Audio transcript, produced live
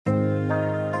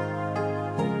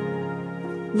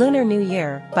Lunar New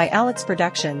Year by Alex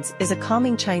Productions is a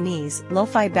calming Chinese,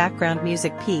 lo-fi background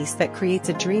music piece that creates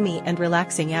a dreamy and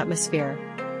relaxing atmosphere.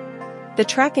 The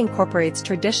track incorporates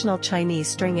traditional Chinese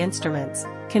string instruments,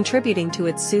 contributing to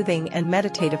its soothing and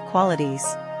meditative qualities.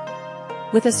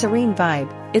 With a serene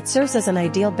vibe, it serves as an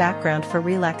ideal background for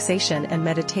relaxation and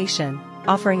meditation,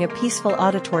 offering a peaceful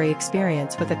auditory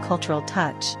experience with a cultural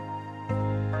touch.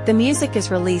 The music is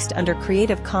released under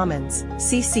Creative Commons,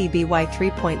 CC BY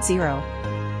 3.0.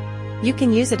 You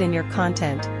can use it in your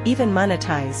content, even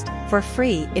monetized, for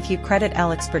free if you credit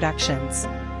Alex Productions.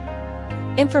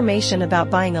 Information about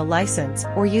buying a license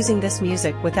or using this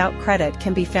music without credit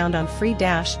can be found on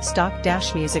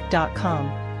free-stock-music.com.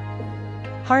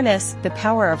 Harness the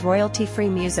power of royalty-free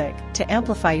music to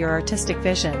amplify your artistic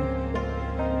vision.